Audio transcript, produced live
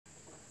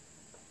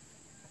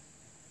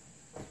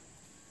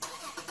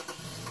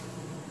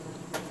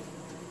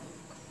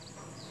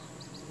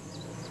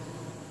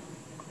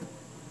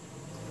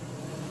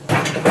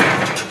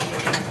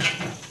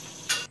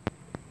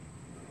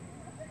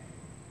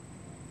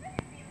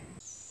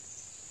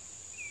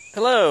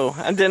Hello,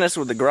 I'm Dennis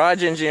with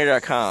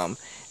theGarageEngineer.com,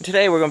 and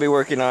today we're going to be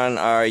working on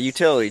our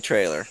utility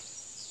trailer.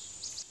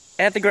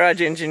 At the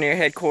Garage Engineer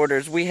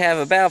headquarters, we have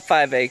about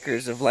 5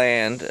 acres of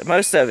land.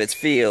 Most of it's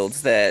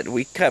fields that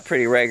we cut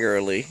pretty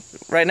regularly.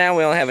 Right now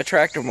we only have a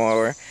tractor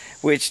mower,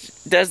 which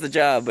does the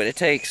job, but it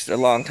takes a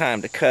long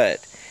time to cut.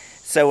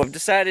 So we've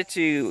decided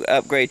to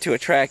upgrade to a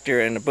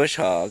tractor and a bush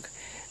hog.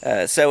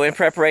 So in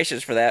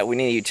preparations for that, we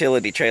need a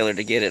utility trailer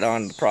to get it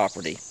on the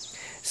property.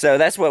 So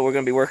that's what we're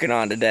going to be working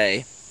on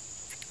today.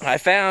 I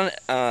found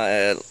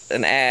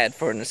an ad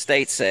for an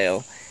estate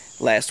sale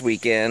last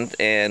weekend,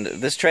 and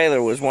this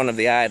trailer was one of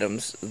the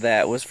items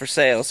that was for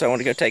sale, so I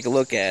wanted to go take a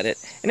look at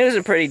it. And it was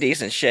in pretty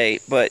decent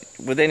shape, but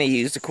with any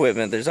used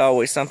equipment, there's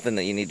always something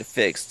that you need to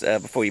fix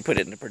before you put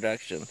it into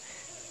production.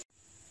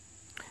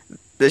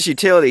 This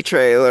utility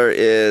trailer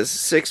is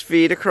 6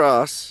 feet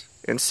across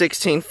and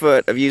 16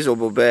 foot of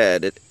usable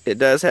bed. It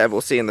does have, we'll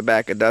see in the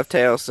back, a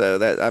dovetail, so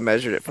that I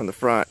measured it from the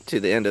front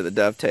to the end of the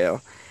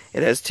dovetail.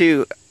 It has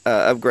 2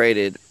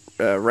 upgraded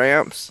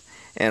ramps,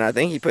 and I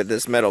think he put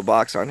this metal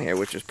box on here,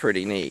 which is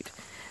pretty neat.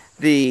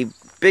 The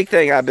big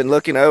thing I've been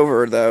looking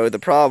over, though, the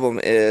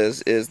problem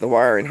is the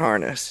wiring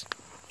harness.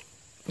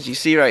 As you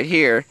see right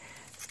here,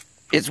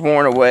 it's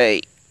worn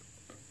away.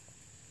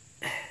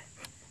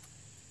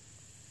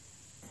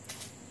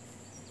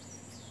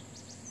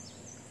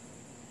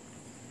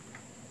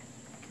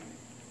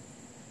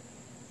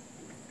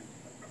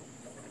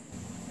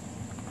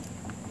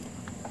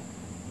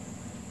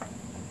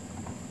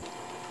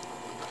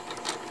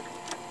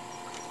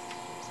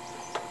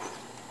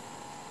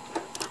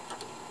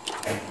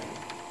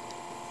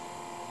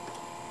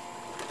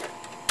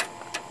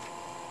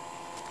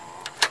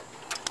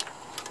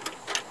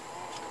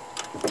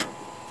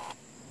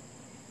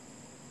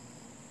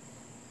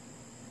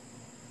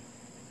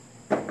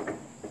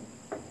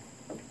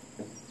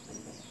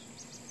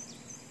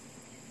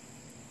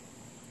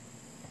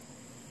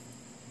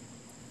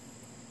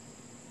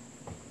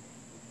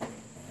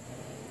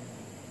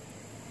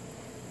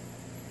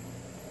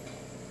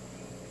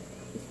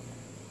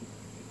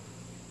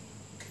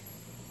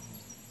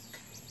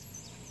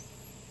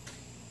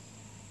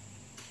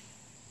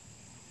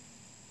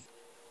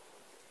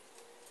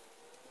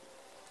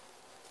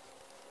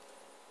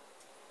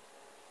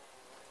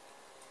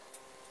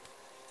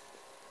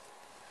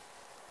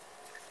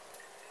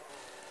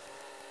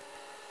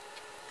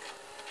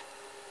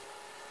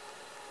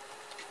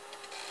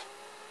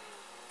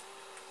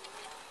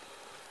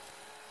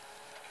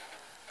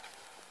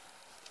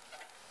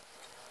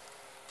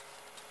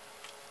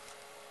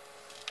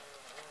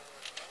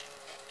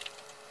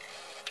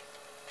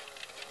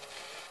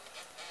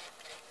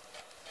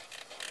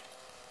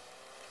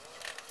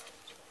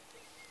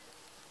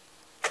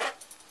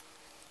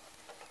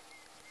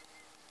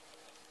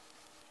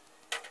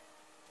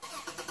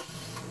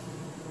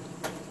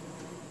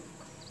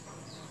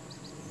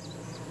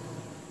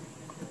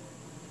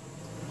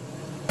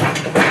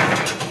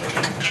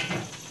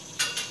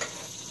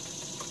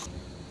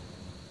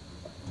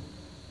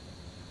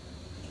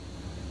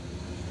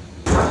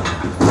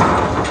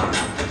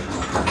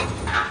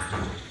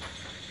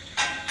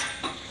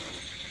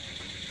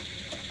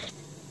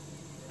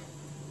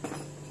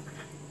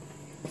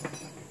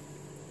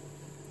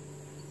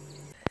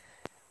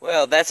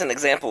 Well, that's an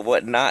example of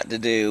what not to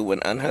do when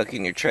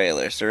unhooking your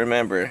trailer. So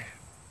remember,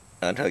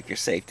 unhook your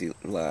safety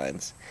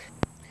lines.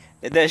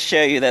 It does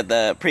show you that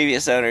the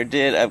previous owner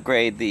did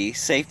upgrade the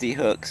safety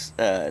hooks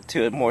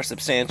to a more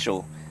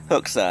substantial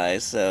hook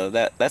size, so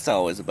that's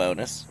always a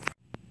bonus.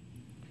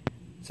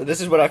 So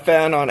this is what I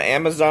found on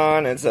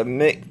Amazon. It's a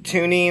MIC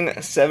tuning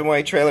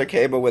 7-way trailer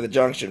cable with a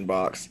junction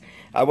box.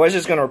 I was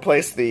just going to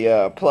replace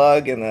the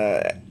plug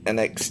and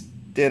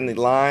extend the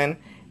line,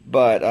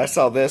 but I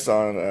saw this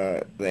on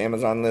the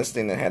Amazon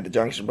listing that had the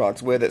junction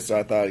box with it, so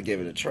I thought I'd give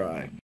it a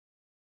try.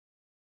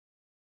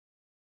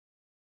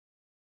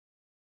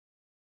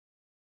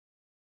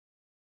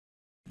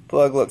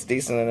 Plug looks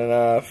decent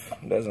enough,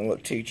 doesn't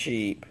look too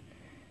cheap.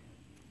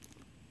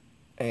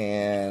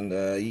 And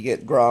you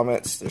get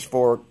grommets.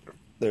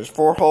 There's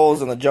four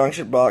holes in the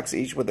junction box,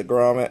 each with a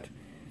grommet,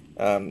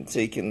 so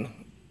you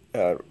can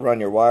run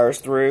your wires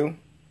through.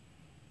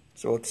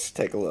 So let's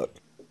take a look.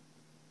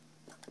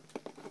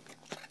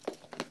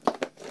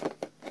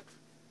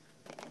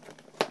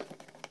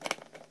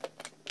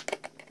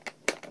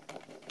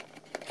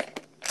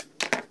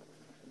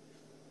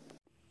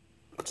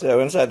 So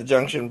inside the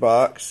junction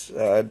box,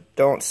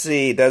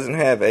 doesn't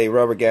have a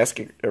rubber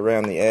gasket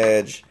around the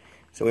edge,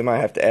 so we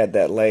might have to add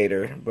that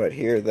later. But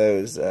here are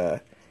those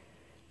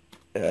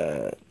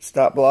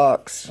stop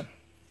blocks.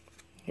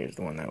 Here's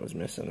the one that was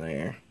missing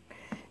there.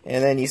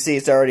 And then you see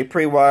it's already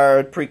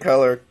pre-wired,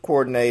 pre-color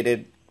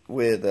coordinated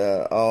with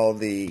all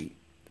the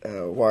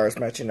wires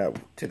matching up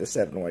to the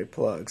 7-way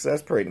plug. So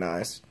that's pretty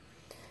nice.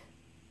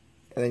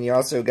 And then you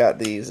also got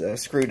these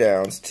screw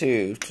downs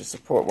too to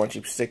support once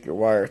you stick your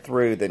wire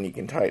through, then you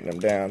can tighten them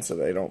down so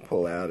they don't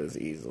pull out as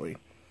easily.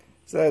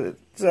 So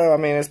I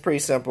mean, it's pretty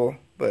simple,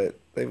 but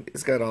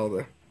it's got all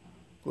the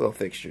little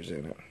fixtures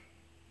in it.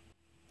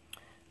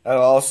 Oh,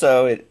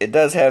 also, it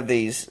does have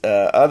these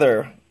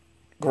other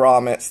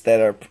grommets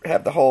that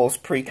have the holes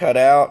pre-cut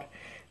out,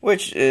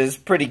 which is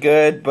pretty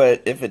good,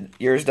 but if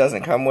yours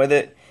doesn't come with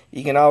it,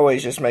 you can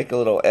always just make a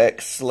little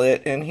X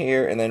slit in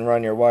here and then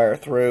run your wire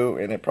through,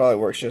 and it probably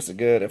works just as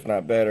good, if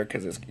not better,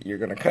 because you're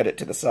going to cut it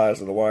to the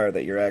size of the wire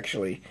that you're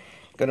actually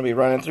going to be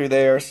running through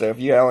there. So if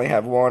you only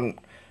have one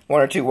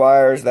or two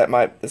wires,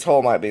 this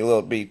hole might be a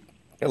little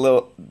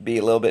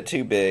bit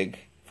too big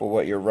for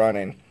what you're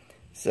running,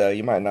 so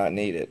you might not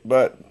need it.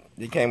 But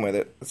you came with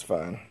it, it's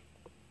fine.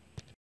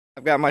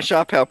 I've got my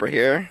shop helper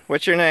here.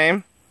 What's your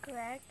name?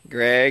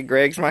 Greg.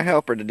 Greg's my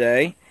helper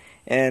today.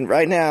 And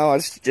right now, I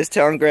was just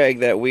telling Greg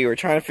that we were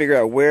trying to figure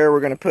out where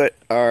we're going to put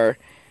our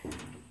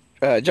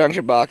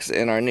junction box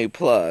in our new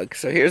plug.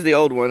 So here's the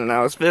old one, and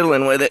I was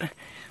fiddling with it,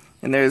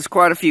 and there's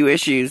quite a few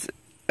issues.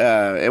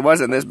 It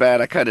wasn't this bad.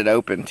 I cut it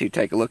open to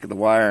take a look at the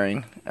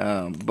wiring,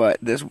 but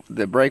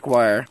the brake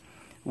wire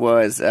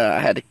was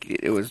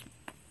it was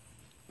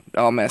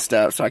all messed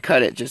up, so I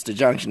cut it just to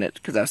junction it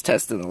because I was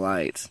testing the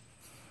lights.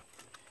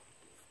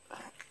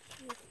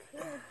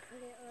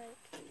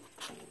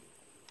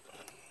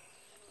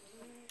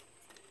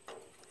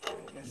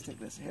 Stick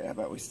this here. How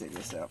about we stick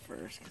this out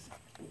first?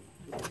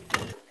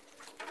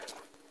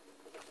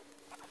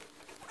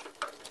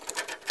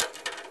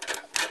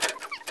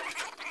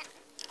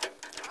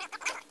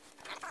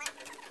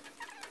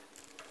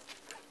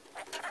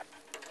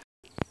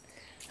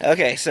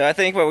 Okay, so I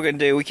think what we're going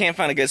to do, we can't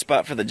find a good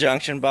spot for the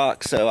junction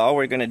box, so all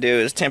we're going to do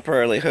is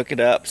temporarily hook it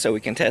up so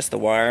we can test the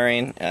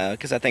wiring,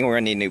 because I think we're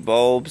going to need new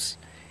bulbs,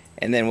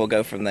 and then we'll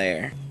go from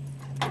there.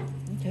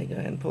 Okay, go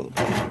ahead and pull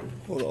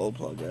the old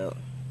plug out.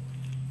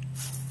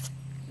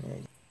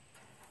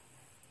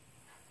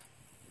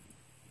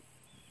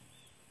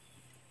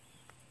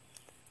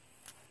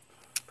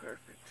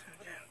 Perfect.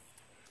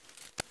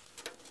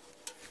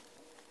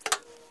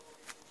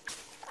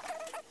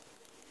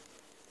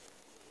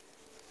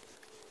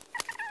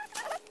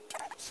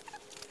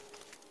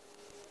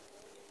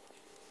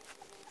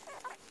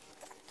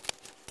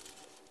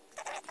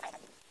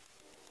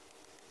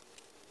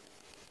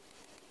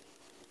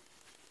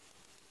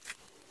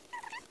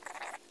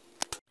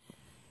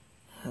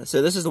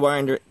 So this is the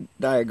wiring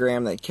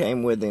diagram that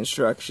came with the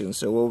instructions,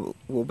 so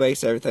we'll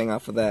base everything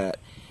off of that.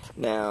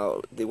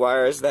 Now, the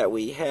wires that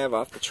we have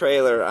off the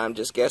trailer, I'm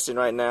just guessing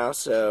right now,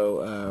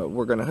 so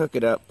we're going to hook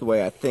it up the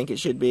way I think it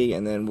should be,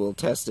 and then we'll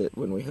test it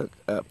when we hook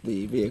up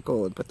the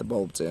vehicle and put the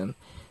bolts in.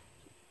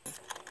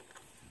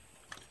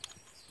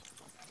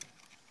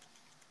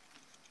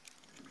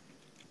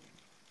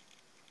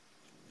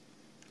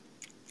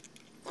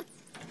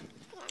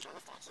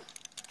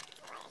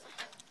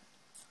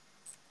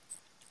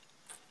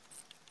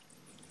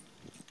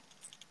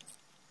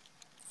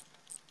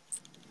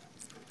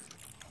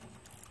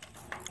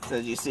 So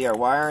as you see, our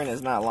wiring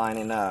is not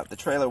lining up. The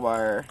trailer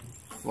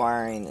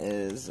wiring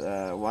is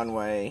one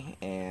way,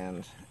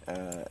 and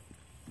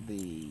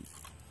the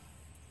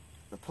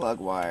plug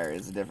wire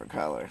is a different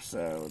color.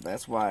 So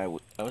that's why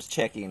I was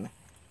checking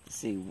to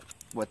see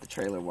what the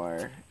trailer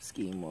wire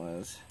scheme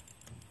was.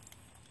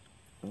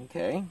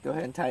 Okay, go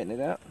ahead and tighten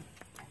it up.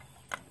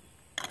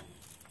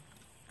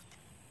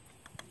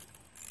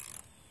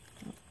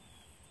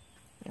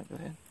 Yeah, go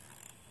ahead.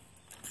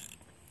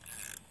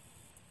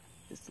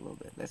 Just a little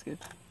bit. That's good.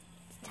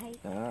 Tight.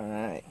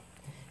 Alright.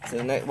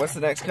 So what's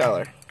the next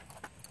color?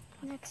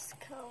 Next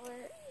color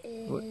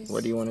is...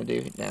 What do you want to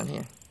do down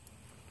here?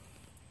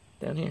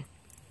 Down here?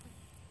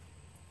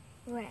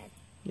 Red.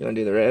 You want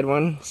to do the red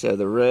one? So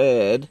the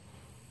red...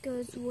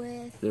 goes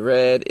with... The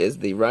red is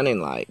the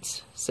running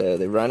lights. So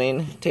the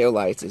running tail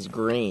lights is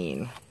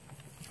green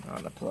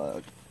on the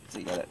plug. So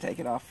you gotta take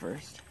it off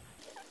first.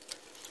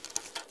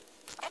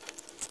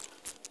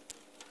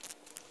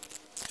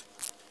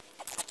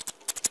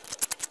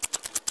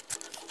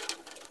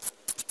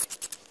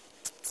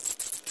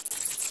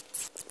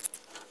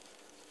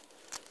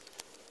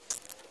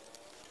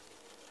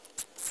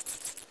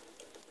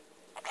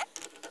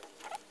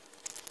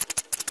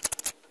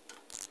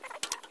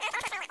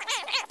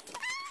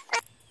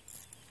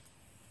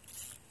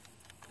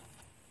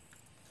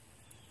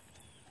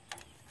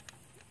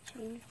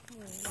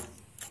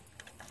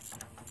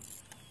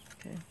 Okay.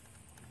 Okay.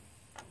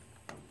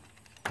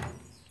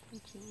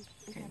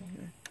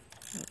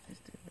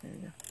 There you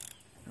go.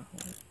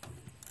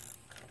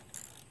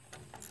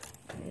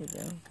 There you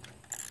go.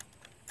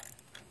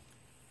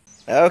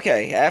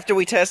 Okay, after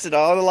we tested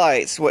all the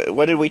lights,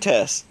 what did we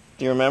test?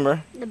 Do you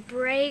remember? The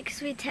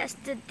brakes, we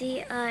tested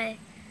the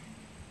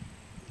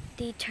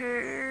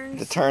turn...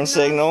 The turn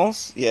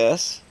signals,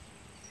 yes.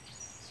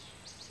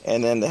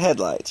 And then the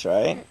headlights,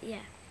 right? Yeah.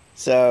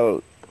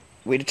 So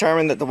we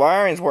determined that the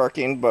wiring's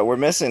working, but we're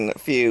missing a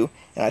few,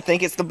 and I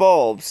think it's the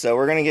bulbs. So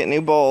we're going to get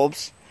new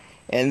bulbs,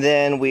 and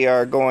then we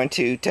are going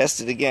to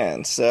test it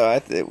again. So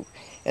and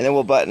then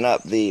we'll button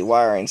up the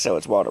wiring so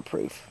it's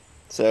waterproof.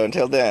 So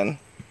until then,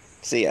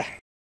 see ya.